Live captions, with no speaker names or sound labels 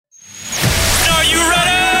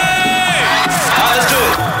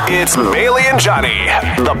It's Bailey and Johnny,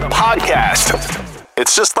 the podcast.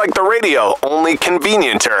 It's just like the radio, only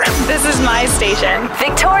convenienter. This is my station.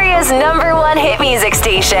 Victoria's #1 hit music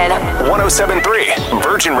station. 107.3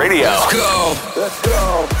 Virgin Radio. Let's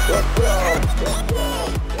go.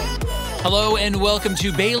 Hello and welcome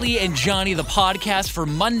to Bailey and Johnny, the podcast for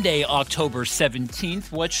Monday, October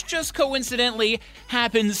 17th, which just coincidentally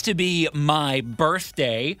happens to be my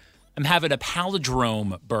birthday. I'm having a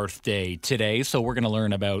palindrome birthday today, so we're going to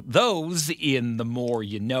learn about those in the More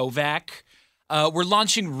You Know Vac. We're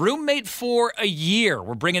launching Roommate for a Year.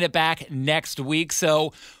 We're bringing it back next week.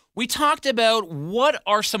 So we talked about what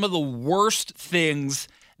are some of the worst things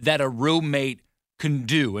that a roommate can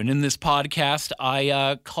do. And in this podcast,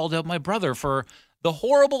 I called out my brother for the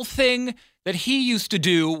horrible thing that he used to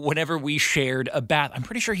do whenever we shared a bath. I'm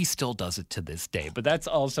pretty sure he still does it to this day, but that's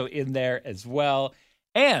also in there as well.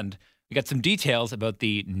 And we got some details about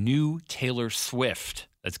the new Taylor Swift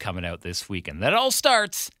that's coming out this weekend. That all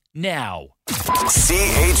starts now.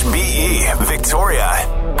 CHBE Victoria,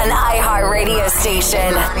 An iHeart radio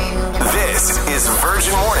station. this is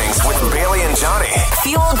Virgin Mornings with Bailey and Johnny.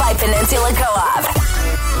 Fueled by Peninsula Co-op.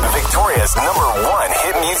 Victoria's #1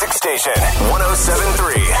 hit music station.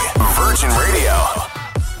 107.3 Virgin Radio.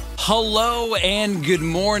 Hello and good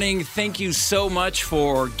morning. Thank you so much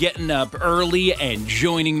for getting up early and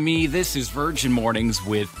joining me. This is Virgin Mornings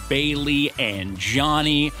with Bailey and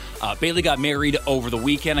Johnny. Bailey got married over the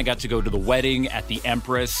weekend. I got to go to the wedding at the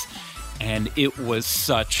Empress, and it was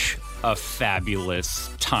such a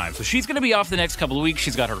fabulous time. So she's going to be off the next couple of weeks.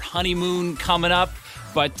 She's got her honeymoon coming up,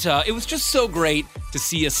 but it was just so great to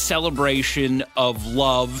see a celebration of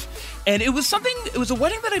love. And it was a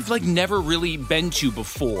wedding that I've never really been to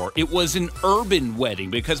before. It was an urban wedding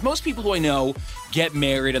because most people who I know get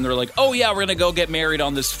married and they're like, oh yeah, we're going to go get married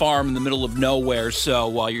on this farm in the middle of nowhere, so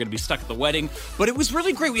you're going to be stuck at the wedding. But it was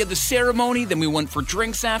really great. We had the ceremony, then we went for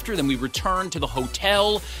drinks after, then we returned to the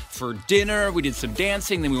hotel for dinner. We did some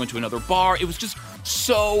dancing, then we went to another bar. It was just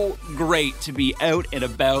so great to be out and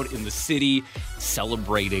about in the city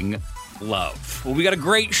celebrating love. Well, we got a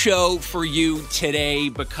great show for you today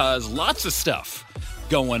because lots of stuff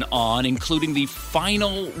going on, including the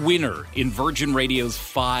final winner in Virgin Radio's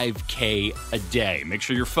 5K a day. Make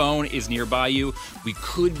sure your phone is nearby you. We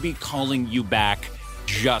could be calling you back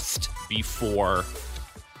just before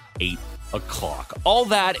 8 o'clock. All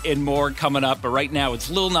that and more coming up, but right now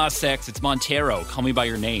it's Lil Nas X, it's Montero, Call Me By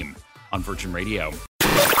Your Name on Virgin Radio.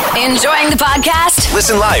 Enjoying the podcast?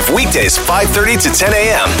 Listen live weekdays 5:30 to 10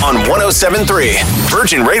 a.m. on 107.3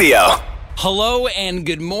 Virgin Radio. Hello and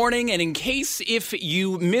good morning. And in case if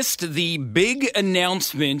you missed the big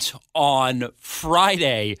announcement on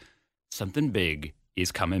Friday, something big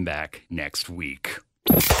is coming back next week.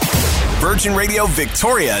 Virgin Radio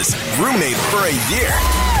Victoria's Roommate for a Year.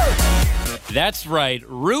 That's right.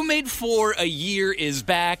 Roommate for a Year is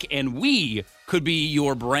back, and we could be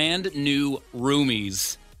your brand new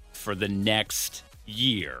roomies for the next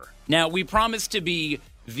year. Now, we promise to be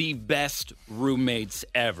the best roommates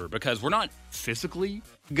ever because we're not physically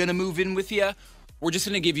going to move in with you. We're just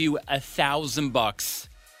going to give you $1,000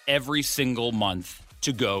 every single month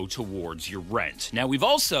to go towards your rent. Now, we've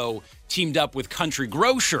also teamed up with Country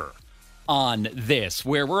Grocer on this,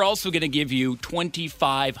 where we're also going to give you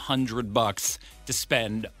 $2,500 to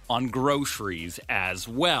spend on groceries as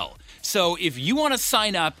well. So if you want to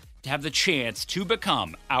sign up to have the chance to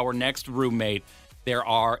become our next roommate, there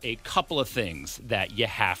are a couple of things that you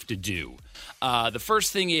have to do. The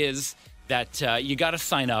first thing is that you got to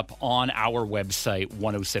sign up on our website,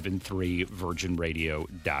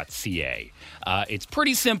 1073virginradio.ca. It's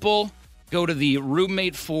pretty simple. Go to the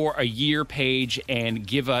Roommate for a Year page and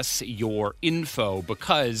give us your info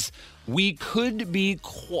because we could be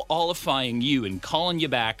qualifying you and calling you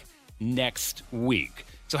back next week.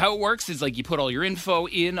 So how it works is you put all your info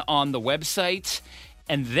in on the website,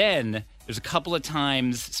 and then there's a couple of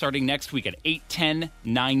times starting next week at 8:10,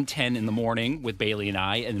 9:10 in the morning with Bailey and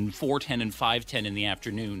I, and then 4:10 and 5:10 in the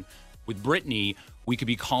afternoon with Brittany. We could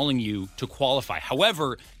be calling you to qualify.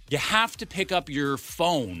 However, you have to pick up your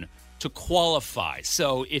phone to qualify.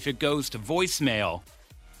 So if it goes to voicemail,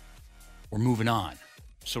 we're moving on.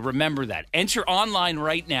 So remember that. Enter online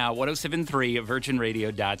right now,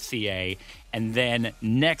 1073virginradio.ca, and then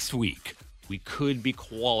next week, we could be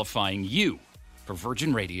qualifying you for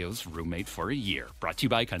Virgin Radio's Roommate for a Year. Brought to you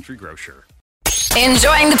by Country Grocer.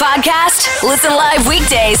 Enjoying the podcast? Listen live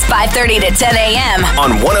weekdays 5:30 to 10 a.m.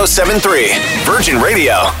 on 107.3 Virgin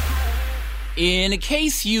Radio. In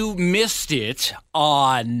case you missed it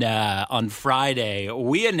on Friday,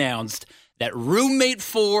 we announced that Roommate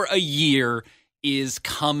for a Year is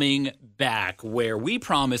coming back, where we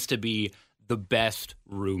promise to be the best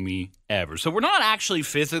roomie ever. So we're not actually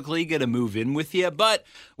physically going to move in with you, but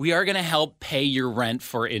we are going to help pay your rent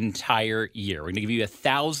for an entire year. We're going to give you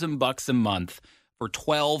 $1,000 a month for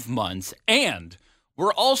 12 months, and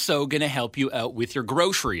we're also going to help you out with your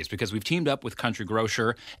groceries because we've teamed up with Country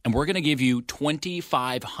Grocer, and we're going to give you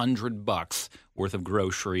 $2,500 worth of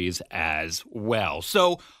groceries as well.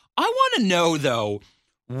 So I want to know, though,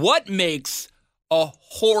 what makes a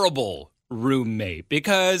horrible roommate,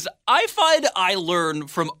 because I find I learn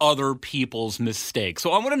from other people's mistakes.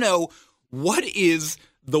 So I want to know, what is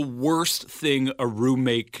the worst thing a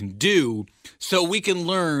roommate can do so we can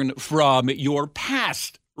learn from your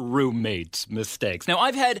past roommates' mistakes. Now,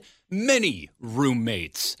 I've had many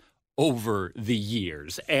roommates over the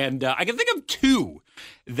years, and I can think of two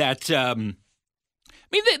that, they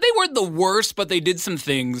weren't the worst, but they did some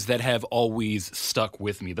things that have always stuck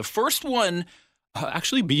with me. The first one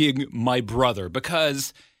actually being my brother,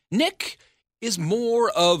 because Nick is more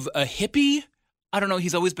of a hippie. I don't know,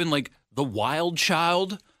 he's always been like the wild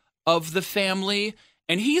child of the family,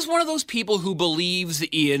 and he's one of those people who believes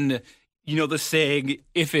in, the saying,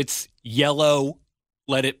 if it's yellow,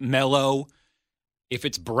 let it mellow. If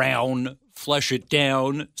it's brown, flush it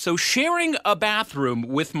down. So sharing a bathroom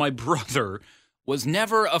with my brother was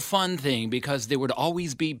never a fun thing because there would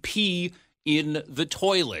always be pee in the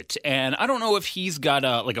toilet. And I don't know if he's got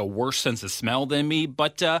a worse sense of smell than me,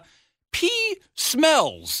 but pee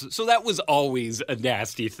smells. So that was always a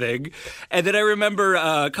nasty thing. And then I remember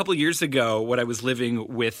a couple of years ago when I was living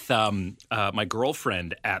with my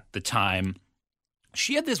girlfriend at the time,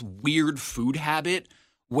 she had this weird food habit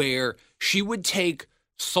where she would take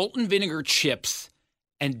salt and vinegar chips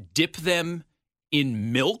and dip them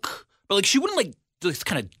in milk. But she wouldn't just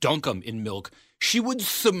kind of dunk them in milk. She would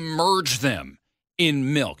submerge them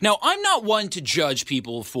in milk. Now, I'm not one to judge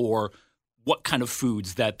people for what kind of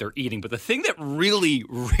foods that they're eating, but the thing that really,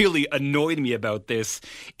 really annoyed me about this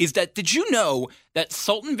is that, did you know that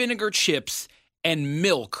salt and vinegar chips and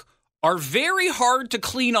milk are very hard to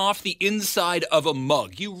clean off the inside of a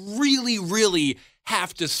mug? You really, really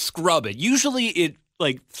have to scrub it. Usually it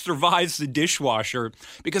survives the dishwasher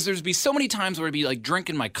because there'd be so many times where I'd be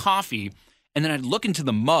drinking my coffee and then I'd look into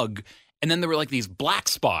the mug and then there were these black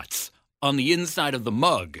spots on the inside of the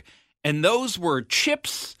mug. And those were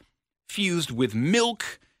chips fused with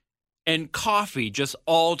milk and coffee just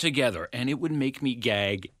all together. And it would make me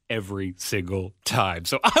gag every single time.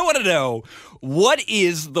 So I want to know, what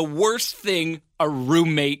is the worst thing a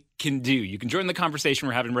roommate can do? You can join the conversation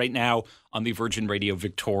we're having right now on the Virgin Radio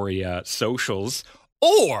Victoria socials.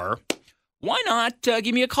 Or why not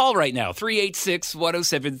give me a call right now,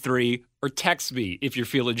 386-1073, or text me if you're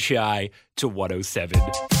feeling shy to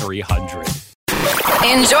 107-300.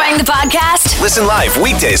 Enjoying the podcast? Listen live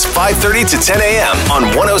weekdays 5:30 to 10 a.m. on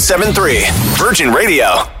 107.3 Virgin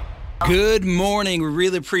Radio. Good morning. We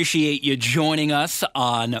really appreciate you joining us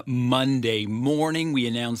on Monday morning. We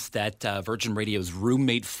announced that Virgin Radio's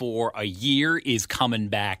Roommate for a Year is coming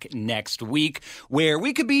back next week, where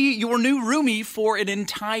we could be your new roomie for an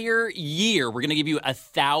entire year. We're going to give you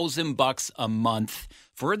 $1,000 a month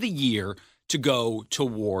for the year to go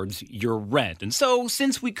towards your rent. And so,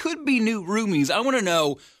 since we could be new roomies, I want to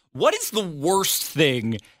know, what is the worst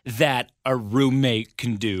thing that a roommate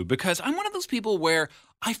can do? Because I'm one of those people where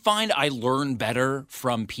I find I learn better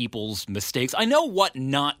from people's mistakes. I know what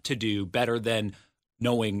not to do better than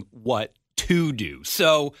knowing what to do.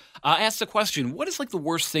 So I asked the question, what is the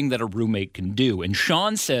worst thing that a roommate can do? And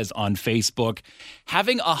Sean says on Facebook,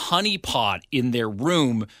 having a honey pot in their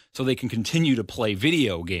room so they can continue to play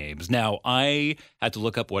video games. Now, I had to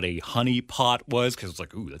look up what a honey pot was because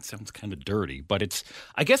it's ooh, that sounds kind of dirty. But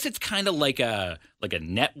I guess it's kind of like a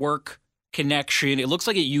network connection. It looks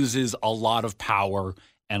like it uses a lot of power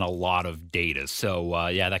and a lot of data. So,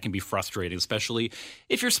 that can be frustrating, especially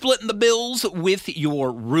if you're splitting the bills with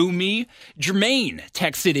your roomie. Jermaine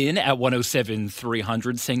texted in at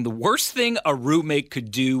 107-300 saying the worst thing a roommate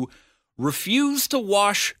could do, refuse to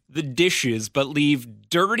wash the dishes but leave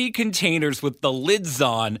dirty containers with the lids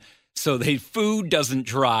on so the food doesn't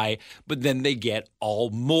dry, but then they get all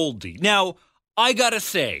moldy. Now, I gotta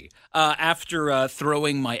say, after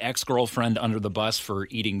throwing my ex-girlfriend under the bus for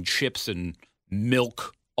eating chips and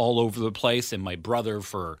milk all over the place, and my brother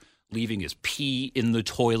for leaving his pee in the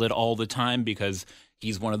toilet all the time because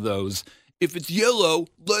he's one of those, if it's yellow,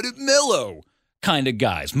 let it mellow kind of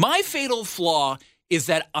guys. My fatal flaw is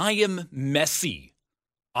that I am messy.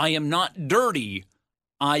 I am not dirty.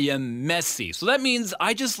 I am messy. So that means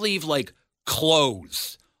I just leave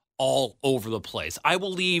clothes all over the place. I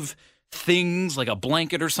will leave things like a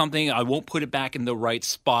blanket or something, I won't put it back in the right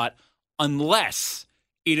spot unless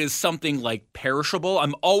it is something like perishable.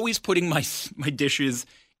 I'm always putting my dishes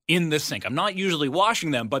in the sink. I'm not usually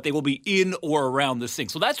washing them, but they will be in or around the sink.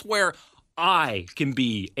 So that's where I can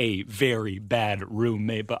be a very bad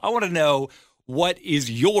roommate. But I want to know, what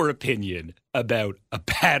is your opinion about a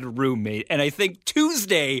bad roommate? And I think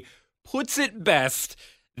Tuesday puts it best.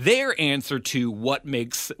 Their answer to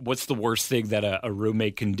what's the worst thing that a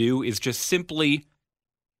roommate can do is just simply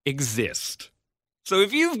exist. So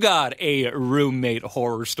if you've got a roommate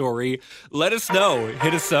horror story, let us know.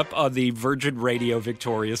 Hit us up on the Virgin Radio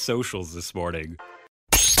Victoria socials this morning.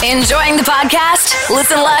 Enjoying the podcast?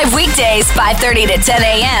 Listen live weekdays 5:30 to 10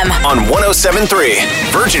 a.m. on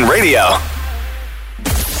 107.3 Virgin Radio.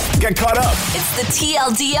 Get caught up. It's the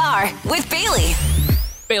TLDR with Bailey.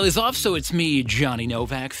 Bailey's off, so it's me, Johnny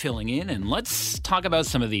Novak, filling in, and let's talk about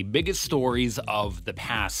some of the biggest stories of the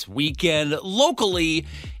past weekend. Locally,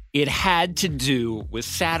 it had to do with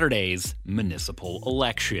Saturday's municipal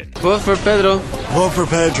election. Vote for Pedro. Vote for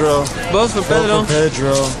Pedro. Vote for Pedro. Vote for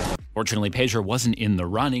Pedro. Fortunately, Pedro wasn't in the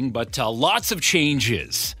running, but lots of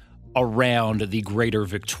changes around the greater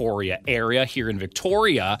Victoria area. Here in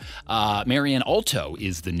Victoria, Marianne Alto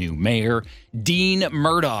is the new mayor. Dean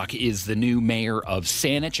Murdoch is the new mayor of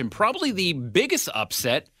Saanich. And probably the biggest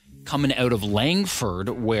upset coming out of Langford,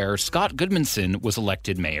 where Scott Goodmanson was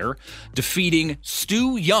elected mayor, defeating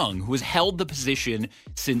Stu Young, who has held the position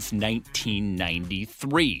since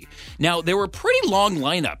 1993. Now, there were pretty long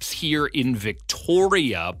lineups here in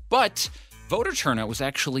Victoria, but voter turnout was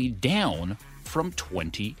actually down from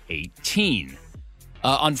 2018.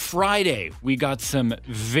 On Friday, we got some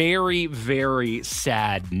very, very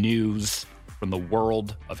sad news from the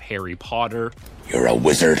world of Harry Potter. You're a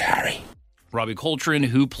wizard, Harry. Robbie Coltrane,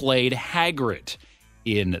 who played Hagrid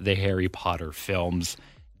in the Harry Potter films,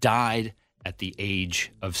 died at the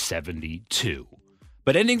age of 72.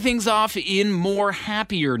 But ending things off in more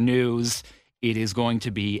happier news, it is going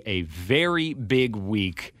to be a very big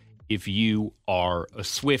week if you are a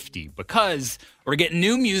Swiftie, because we're getting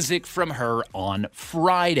new music from her on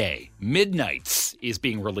Friday. Midnights is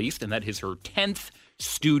being released, and that is her 10th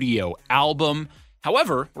studio album.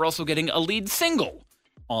 However, we're also getting a lead single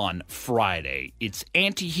on Friday. It's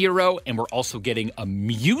Anti-Hero, and we're also getting a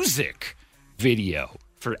music video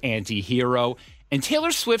for Anti-Hero. And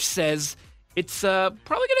Taylor Swift says it's probably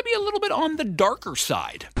going to be a little bit on the darker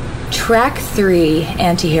side. Track 3,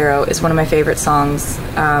 Anti-Hero, is one of my favorite songs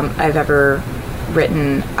I've ever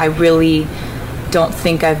written. I really don't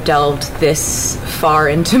think I've delved this far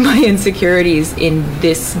into my insecurities in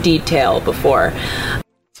this detail before.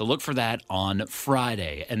 So look for that on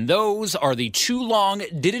Friday. And those are the too long,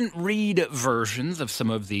 didn't read versions of some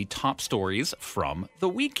of the top stories from the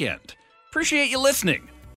weekend. Appreciate you listening.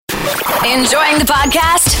 Enjoying the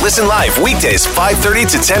podcast? Listen live weekdays 5:30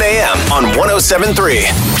 to 10 a.m. on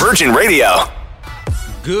 107.3 Virgin Radio.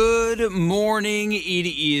 Good morning. It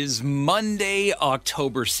is Monday,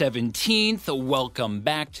 October 17th. Welcome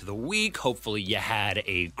back to the week. Hopefully you had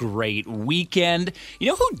a great weekend. You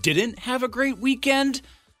know who didn't have a great weekend?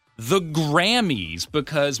 The Grammys,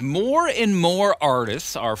 because more and more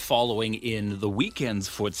artists are following in The Weeknd's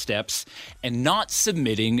footsteps and not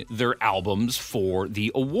submitting their albums for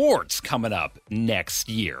the awards coming up next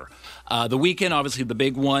year. The Weeknd, obviously the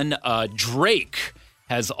big one. Drake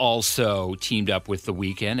has also teamed up with The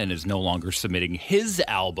Weeknd and is no longer submitting his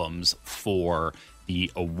albums for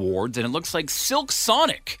the awards. And it looks like Silk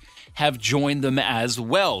Sonic have joined them as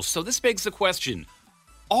well. So this begs the question,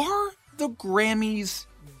 are the Grammys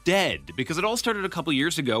dead? Because it all started a couple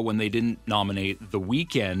years ago when they didn't nominate The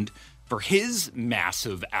Weeknd for his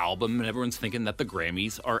massive album, and everyone's thinking that the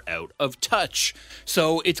Grammys are out of touch.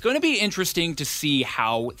 So it's going to be interesting to see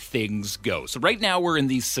how things go. So right now we're in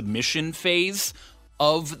the submission phase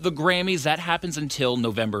of the Grammys. That happens until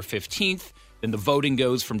November 15th. Then the voting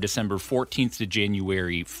goes from December 14th to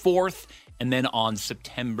January 4th. And then on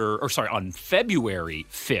February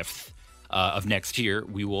 5th, of next year,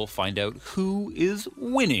 we will find out who is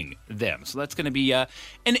winning them. So that's going to be an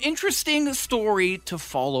interesting story to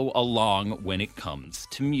follow along when it comes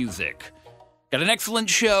to music. Got an excellent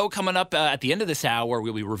show coming up at the end of this hour.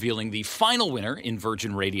 We'll be revealing the final winner in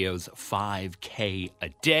Virgin Radio's 5K a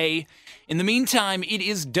day. In the meantime, it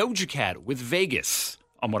is Doja Cat with Vegas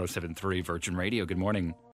on 107.3 Virgin Radio. Good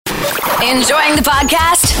morning. Enjoying the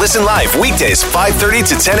podcast? Listen live weekdays 5:30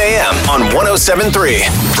 to 10 a.m. on 107.3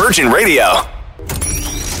 Virgin Radio.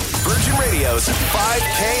 Virgin Radio's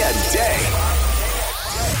 5K a day.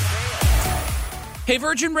 Hey,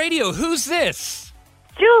 Virgin Radio, who's this?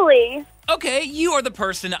 Julie. Okay, you are the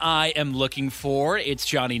person I am looking for. It's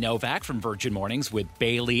Johnny Novak from Virgin Mornings with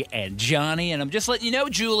Bailey and Johnny. And I'm just letting you know,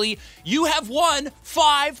 Julie, you have won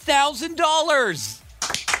 $5,000.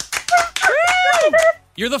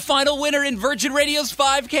 You're the final winner in Virgin Radio's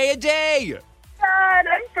 5K a day. God,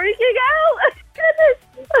 I'm freaking out. Goodness,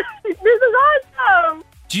 this is awesome.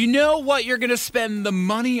 Do you know what you're going to spend the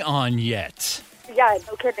money on yet? Yeah,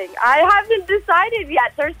 no kidding. I haven't decided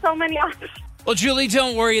yet. There's so many options. Well, Julie,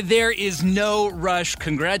 don't worry. There is no rush.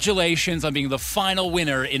 Congratulations on being the final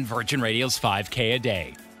winner in Virgin Radio's 5K a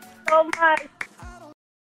day. So much.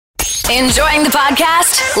 Enjoying the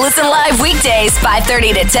podcast? Listen live weekdays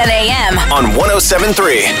 5:30 to 10 a.m. On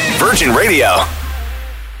 107.3 Virgin Radio.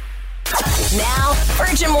 Now,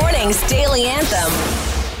 Virgin Mornings Daily Anthem.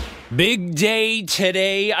 Big day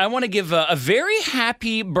today. I want to give a very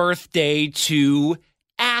happy birthday to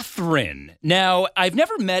Athryn. Now, I've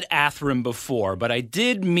never met Athryn before, but I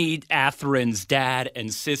did meet Athryn's dad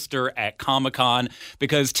and sister at Comic-Con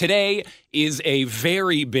because today is a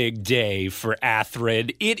very big day for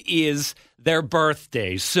Athryn. It is their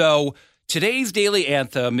birthday. So today's Daily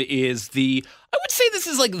Anthem is I would say this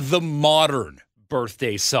is like the modern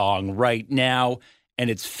birthday song right now,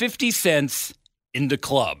 and it's 50 Cent's In the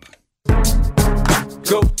Club. Go,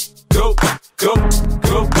 go, go,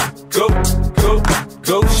 go, go, go,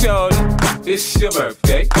 go, shorty. It's your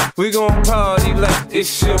birthday. We gon' party like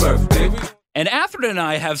it's your birthday. And Athryn and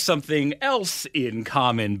I have something else in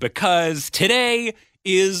common because today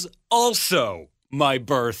is also my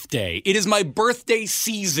birthday. It is my birthday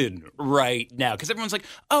season right now because everyone's like,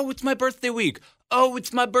 oh, it's my birthday week. Oh,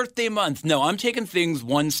 it's my birthday month. No, I'm taking things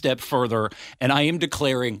one step further and I am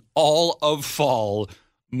declaring all of fall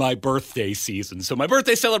my birthday season. So my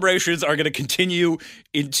birthday celebrations are going to continue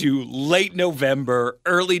into late November,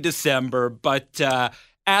 early December. But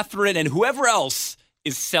Athryn and whoever else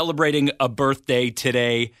is celebrating a birthday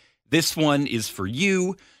today, this one is for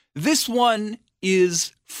you. This one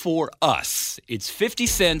is for us. It's 50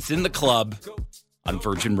 Cent's In the Club on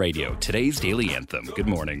Virgin Radio. Today's Daily Anthem. Good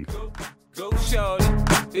morning. Go, shorty.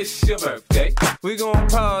 It's your birthday. We gon'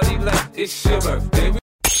 party like it's your birthday.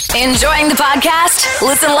 Enjoying the podcast?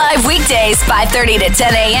 Listen live weekdays 5:30 to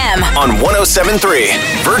 10 a.m. On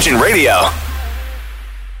 107.3 Virgin Radio.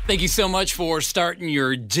 Thank you so much for starting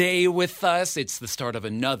your day with us. It's the start of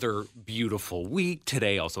another beautiful week.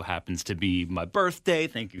 Today also happens to be my birthday.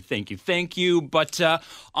 Thank you, thank you, thank you. But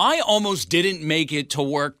I almost didn't make it to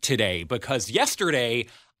work today because yesterday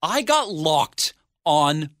I got locked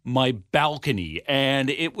on my balcony. And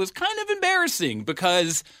it was kind of embarrassing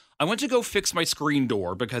because I went to go fix my screen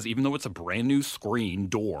door because even though it's a brand new screen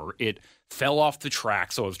door, it fell off the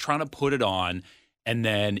track. So I was trying to put it on and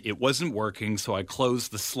then it wasn't working. So I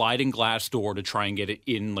closed the sliding glass door to try and get it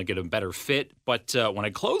in, like get a better fit. But when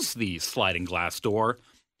I closed the sliding glass door,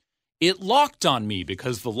 it locked on me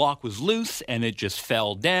because the lock was loose and it just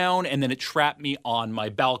fell down and then it trapped me on my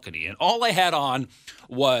balcony. And all I had on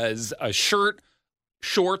was a shirt,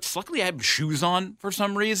 shorts. Luckily I had shoes on for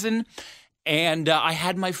some reason. And I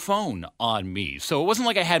had my phone on me. So it wasn't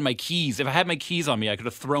like I had my keys. If I had my keys on me, I could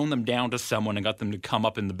have thrown them down to someone and got them to come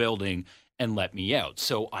up in the building and let me out.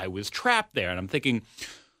 So I was trapped there. And I'm thinking,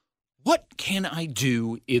 what can I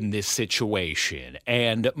do in this situation?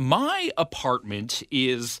 And my apartment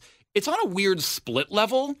it's on a weird split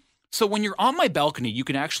level. So when you're on my balcony, you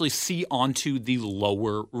can actually see onto the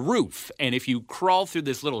lower roof. And if you crawl through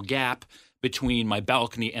this little gap between my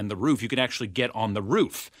balcony and the roof, you can actually get on the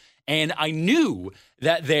roof. And I knew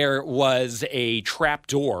that there was a trap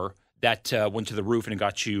door that went to the roof and it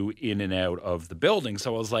got you in and out of the building.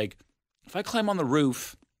 So I was like, if I climb on the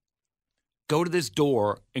roof, go to this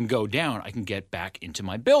door and go down, I can get back into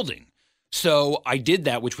my building. So I did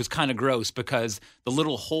that, which was kind of gross because the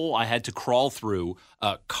little hole I had to crawl through,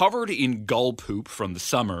 covered in gull poop from the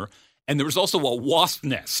summer, and there was also a wasp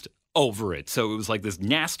nest over it. So it was like this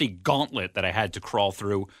nasty gauntlet that I had to crawl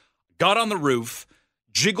through. Got on the roof,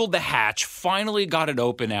 jiggled the hatch, finally got it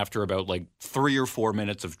open after about like 3 or 4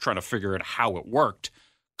 minutes of trying to figure out how it worked,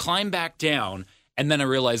 climbed back down, and then I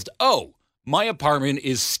realized, oh, my apartment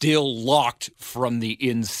is still locked from the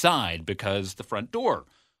inside because the front door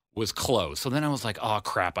was closed. So then I was like, oh,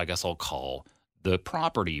 crap, I guess I'll call the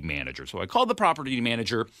property manager. So I called the property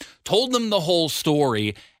manager, told them the whole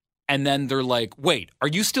story, and then they're like, wait, are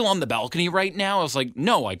you still on the balcony right now? I was like,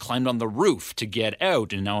 no, I climbed on the roof to get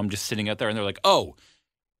out, and now I'm just sitting out there. And they're like, oh,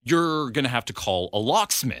 you're going to have to call a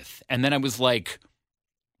locksmith. And then I was like,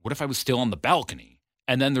 what if I was still on the balcony?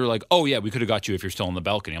 And then they're like, oh, yeah, we could have got you if you're still on the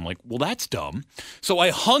balcony. I'm like, well, that's dumb. So I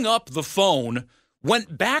hung up the phone,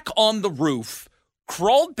 went back on the roof,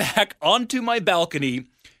 crawled back onto my balcony,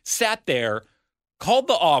 sat there, called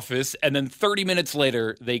the office, and then 30 minutes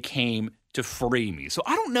later, they came to free me. So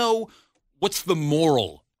I don't know what's the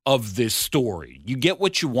moral of this story. You get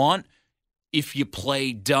what you want if you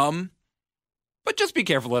play dumb, but just be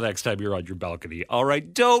careful the next time you're on your balcony, all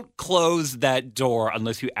right? Don't close that door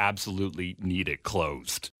unless you absolutely need it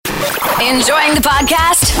closed. Enjoying the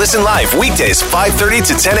podcast? Listen live weekdays 5:30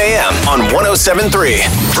 to 10 a.m. on 107.3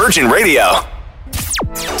 Virgin Radio.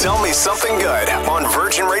 Tell me something good on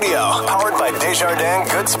Virgin Radio. Powered by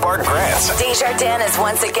Desjardins Good Spark Grants. Desjardins is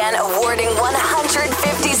once again awarding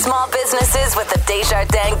 150 small businesses with the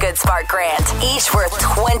Desjardins Good Spark Grant, each worth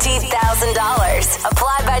 $20,000.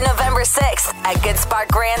 Apply by November 6th at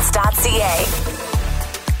goodsparkgrants.ca.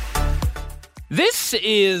 This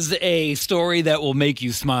is a story that will make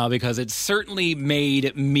you smile because it certainly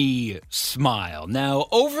made me smile. Now,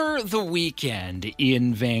 over the weekend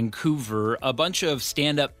in Vancouver, a bunch of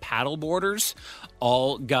stand-up paddleboarders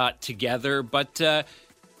all got together, but they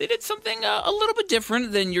did something a little bit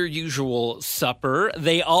different than your usual supper.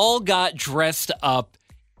 They all got dressed up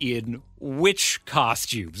in witch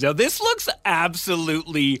costumes. Now, this looks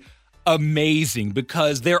absolutely amazing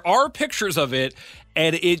because there are pictures of it,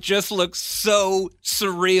 and it just looks so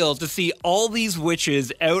surreal to see all these witches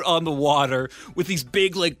out on the water with these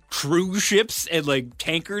big, like, cruise ships and, like,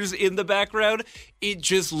 tankers in the background. It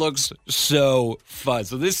just looks so fun.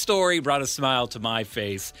 So this story brought a smile to my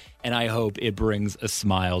face, and I hope it brings a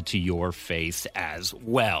smile to your face as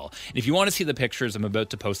well. And if you want to see the pictures, I'm about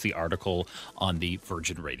to post the article on the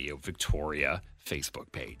Virgin Radio Victoria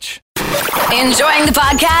Facebook page. Enjoying the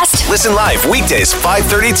podcast? Listen live weekdays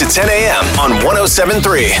 5:30 to 10 a.m. on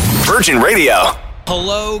 107.3 Virgin Radio.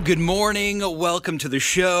 Hello, good morning. Welcome to the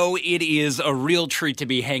show. It is a real treat to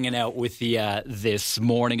be hanging out with you this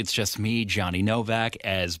morning. It's just me, Johnny Novak,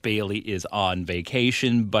 as Bailey is on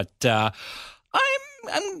vacation, but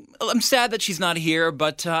I'm sad that she's not here,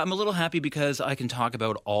 but I'm a little happy because I can talk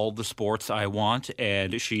about all the sports I want,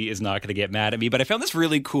 and she is not going to get mad at me. But I found this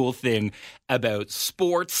really cool thing about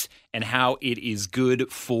sports and how it is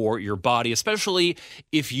good for your body, especially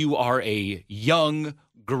if you are a young,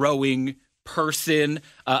 growing person.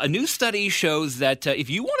 A new study shows that if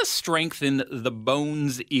you want to strengthen the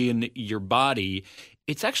bones in your body,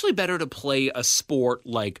 it's actually better to play a sport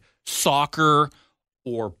like soccer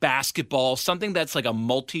or basketball, something that's like a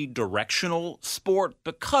multi-directional sport,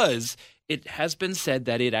 because it has been said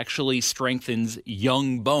that it actually strengthens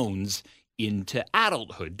young bones into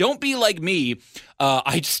adulthood. Don't be like me.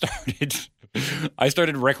 I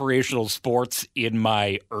started recreational sports in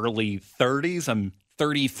my early 30s. I'm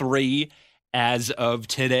 33 as of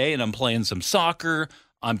today, and I'm playing some soccer.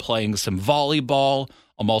 I'm playing some volleyball.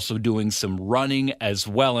 I'm also doing some running as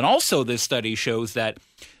well. And also this study shows that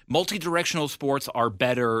multi-directional sports are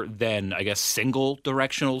better than, I guess,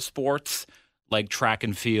 single-directional sports like track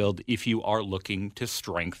and field if you are looking to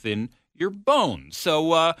strengthen your bones.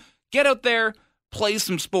 So get out there, play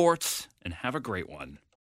some sports, and have a great one.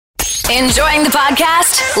 Enjoying the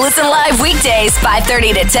podcast? Listen live weekdays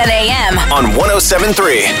 5:30 to 10 a.m. on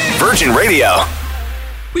 107.3 Virgin Radio.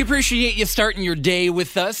 We appreciate you starting your day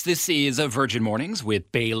with us. This is Virgin Mornings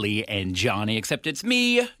with Bailey and Johnny, except it's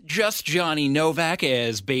me, just Johnny Novak,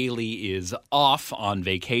 as Bailey is off on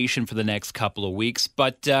vacation for the next couple of weeks.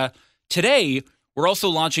 But today, we're also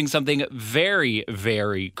launching something very,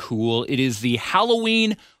 very cool. It is the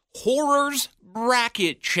Halloween Horrors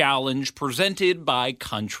Bracket Challenge presented by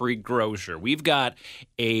Country Grocer. We've got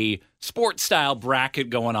a sports-style bracket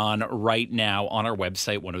going on right now on our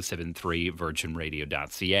website,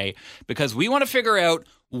 1073virginradio.ca, because we want to figure out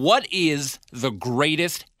what is the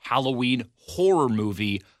greatest Halloween horror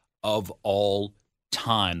movie of all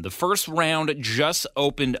time. The first round just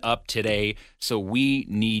opened up today, so we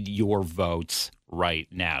need your votes right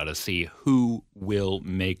now to see who will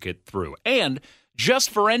make it through. And just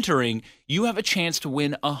for entering, you have a chance to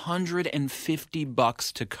win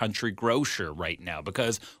 $150 to Country Grocer right now,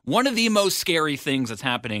 because one of the most scary things that's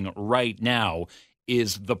happening right now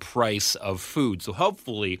is the price of food. So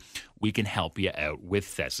hopefully we can help you out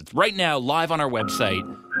with this. It's right now live on our website,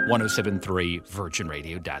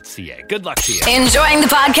 1073virginradio.ca. Good luck to you. Enjoying the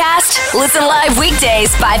podcast? Listen live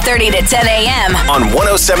weekdays 5:30 to 10 a.m. on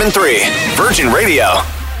 107.3 Virgin Radio.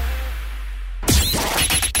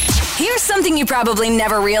 Here's something you probably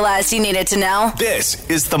never realized you needed to know. This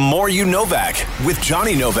is The More You Novak with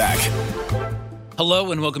Johnny Novak.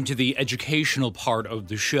 Hello and welcome to the educational part of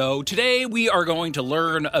the show. Today we are going to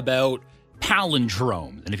learn about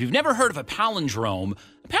palindromes. And if you've never heard of a palindrome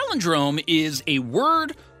is a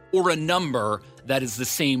word or a number that is the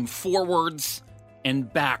same forwards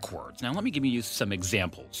and backwards. Now let me give you some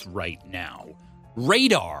examples right now.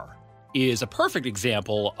 Radar is a perfect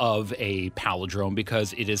example of a palindrome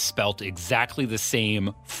because it is spelt exactly the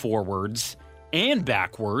same forwards and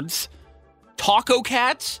backwards. Taco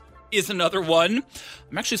Cat is another one.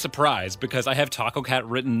 I'm actually surprised because I have Taco Cat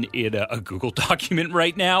written in a Google document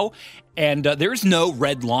right now, and there's no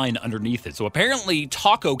red line underneath it. So apparently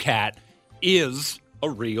Taco Cat is a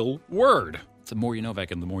real word. It's the more you know,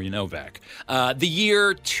 Vec, and the more you know, Vec. The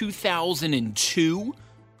year 2002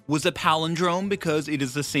 was a palindrome because it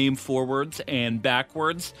is the same forwards and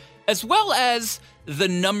backwards, as well as the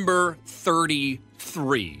number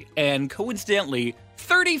 33. And coincidentally,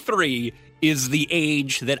 33 is the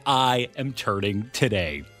age that I am turning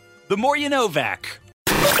today. The more you know, Vec.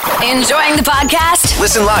 Enjoying the podcast?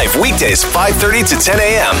 Listen live weekdays 5:30 to 10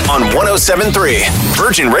 a.m. on 107.3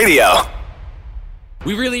 Virgin Radio.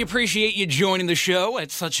 We really appreciate you joining the show at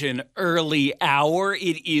such an early hour.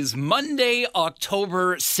 It is Monday,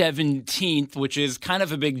 October 17th, which is kind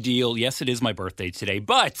of a big deal. Yes, it is my birthday today,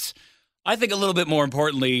 but I think a little bit more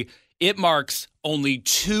importantly, it marks only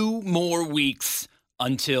 2 more weeks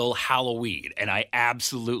until Halloween, and I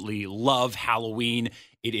absolutely love Halloween.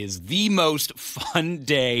 It is the most fun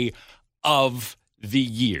day of the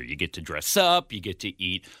year. You get to dress up, you get to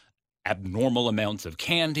eat abnormal amounts of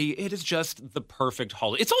candy. It is just the perfect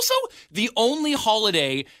holiday. It's also the only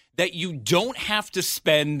holiday that you don't have to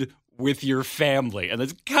spend with your family. And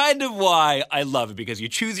that's kind of why I love it, because you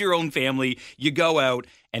choose your own family, you go out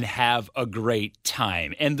and have a great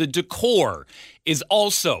time. And the decor is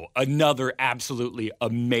also another absolutely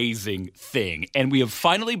amazing thing. And we have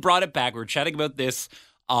finally brought it back. We were chatting about this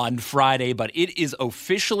on Friday, but it is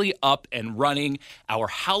officially up and running. Our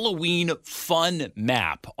Halloween fun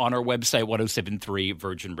map on our website,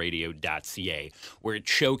 1073virginradio.ca, where it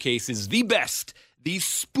showcases the best, the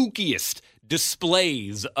spookiest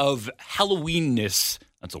displays of Halloweenness,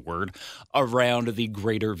 that's a word, around the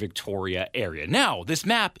greater Victoria area. Now, this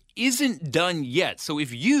map isn't done yet, so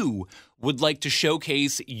if you would like to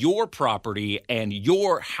showcase your property and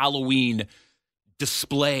your Halloween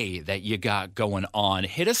display that you got going on,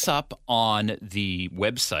 hit us up on the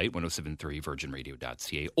website,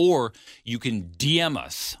 1073virginradio.ca, or you can DM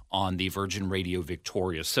us on the Virgin Radio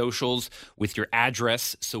Victoria socials with your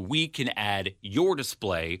address so we can add your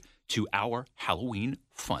display to our Halloween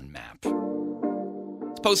fun map.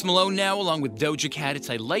 It's Post Malone now, along with Doja Cat.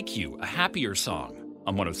 It's I Like You, a happier song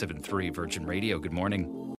on 1073 Virgin Radio. Good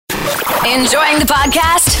morning. Enjoying the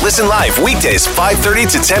podcast? Listen live weekdays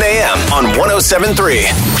 5:30 to 10 a.m. on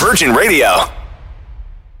 107.3 Virgin Radio.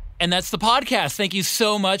 And that's the podcast. Thank you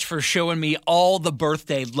so much for showing me all the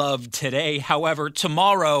birthday love today. However,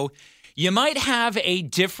 tomorrow, you might have a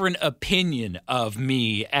different opinion of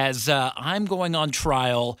me as I'm going on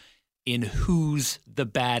trial in Who's the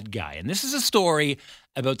Bad Guy. And this is a story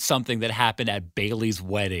about something that happened at Bailey's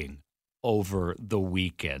wedding over the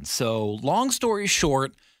weekend. So long story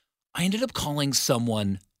short, I ended up calling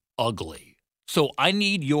someone ugly. So I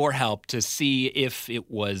need your help to see if it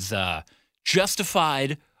was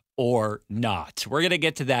justified or not. We're going to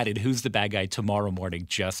get to that in Who's the Bad Guy tomorrow morning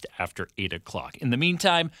just after 8 o'clock. In the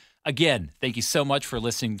meantime, again, thank you so much for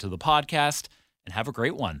listening to the podcast and have a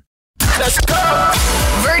great one. Let's go!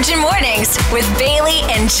 Virgin Mornings with Bailey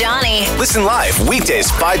and Johnny Listen live weekdays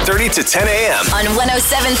 5:30 to 10 a.m. on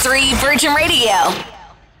 107.3 Virgin Radio.